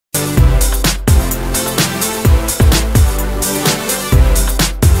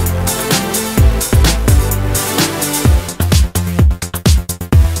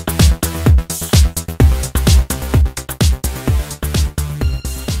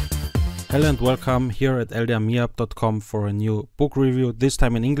Hello and welcome here at ldrmeetup.com for a new book review, this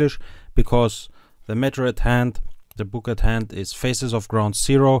time in English, because the matter at hand, the book at hand, is Faces of Ground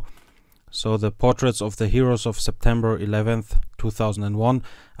Zero. So the portraits of the heroes of September 11th, 2001.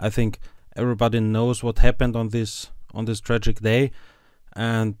 I think everybody knows what happened on this tragic day,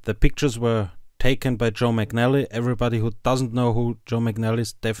 and the pictures were taken by Joe McNally. Everybody who doesn't know who Joe McNally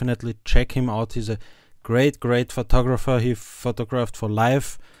is, definitely check him out. He's a great photographer. He photographed for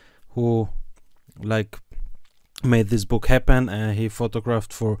Life, who made this book happen. He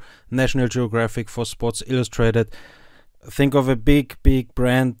photographed for National Geographic, for Sports Illustrated. Think of a big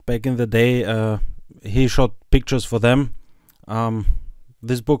brand back in the day. He shot pictures for them.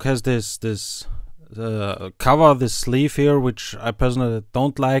 This book has this cover, this sleeve here, which I personally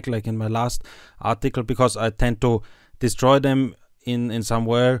don't like in my last article, because I tend to destroy them in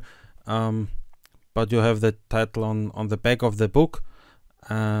somewhere. But you have the title on the back of the book,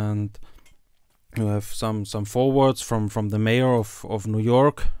 and you have some forewords from the mayor of New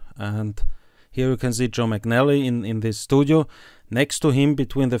York. And here you can see Joe McNally in this studio. Next to him,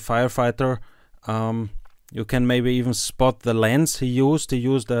 between the firefighter, you can maybe even spot the lens he used. He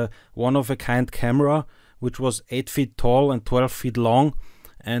used a one-of-a-kind camera, which was 8 feet tall and 12 feet long,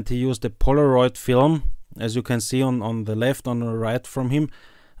 and he used a Polaroid film, as you can see on the left, on the right from him,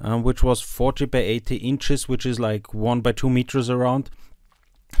 which was 40 by 80 inches, which is like 1 by 2 meters around.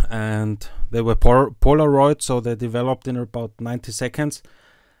 And they were Polaroid, so they developed in about 90 seconds.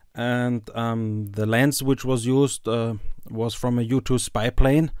 And the lens which was used was from a U-2 spy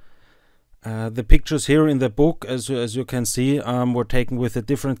plane. The pictures here in the book, as you can see, were taken with a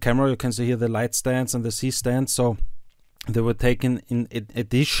different camera. You can see here the light stands and the C stands. So they were taken in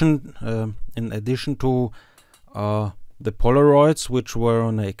addition to the Polaroids, which were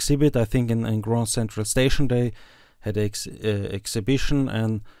on an exhibit, I think, in Grand Central Station. They had an exhibition,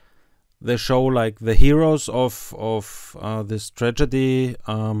 and they show the heroes of this tragedy,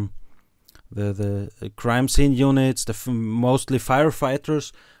 the crime scene units, mostly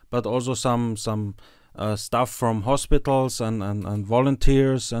firefighters, but also some stuff from hospitals and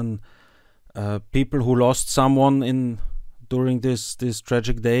volunteers and people who lost someone during these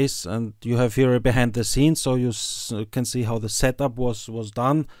tragic days. And you have here a behind the scenes, so you can see how the setup was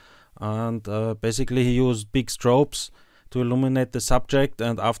done. And basically he used big strobes to illuminate the subject,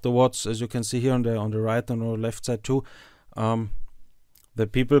 and afterwards, as you can see here on the right and on the left side too, the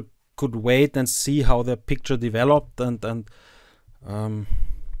people could wait and see how the picture developed, and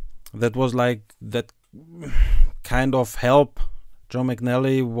that was that kind of help Joe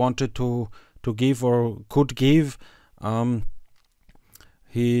McNally wanted to give, or could give.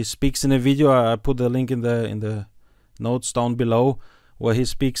 He speaks in a video. I put a link in the notes down below, where he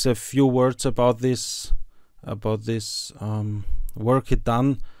speaks a few words about this work he'd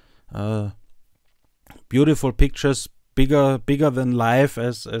done. Beautiful pictures, bigger than life,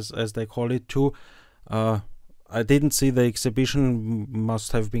 as they call it too. I didn't see the exhibition,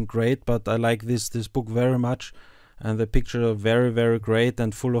 must have been great, but I like this book very much, and the pictures are very great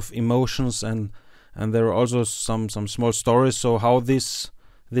and full of emotions, and there are also some small stories. So how this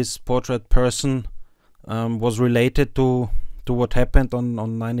portrait person was related to what happened on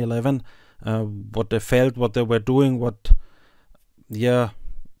 9/11, what they felt, what they were doing,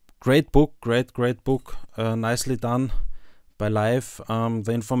 great book, great book, nicely done by Life.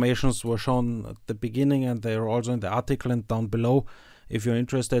 The informations were shown at the beginning, and they are also in the article and down below if you're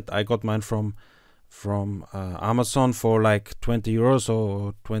interested. I got mine from Amazon for €20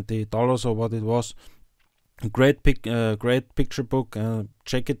 or $20 or what it was. Great picture book.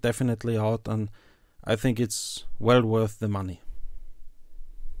 Check it definitely out, and I think it's well worth the money.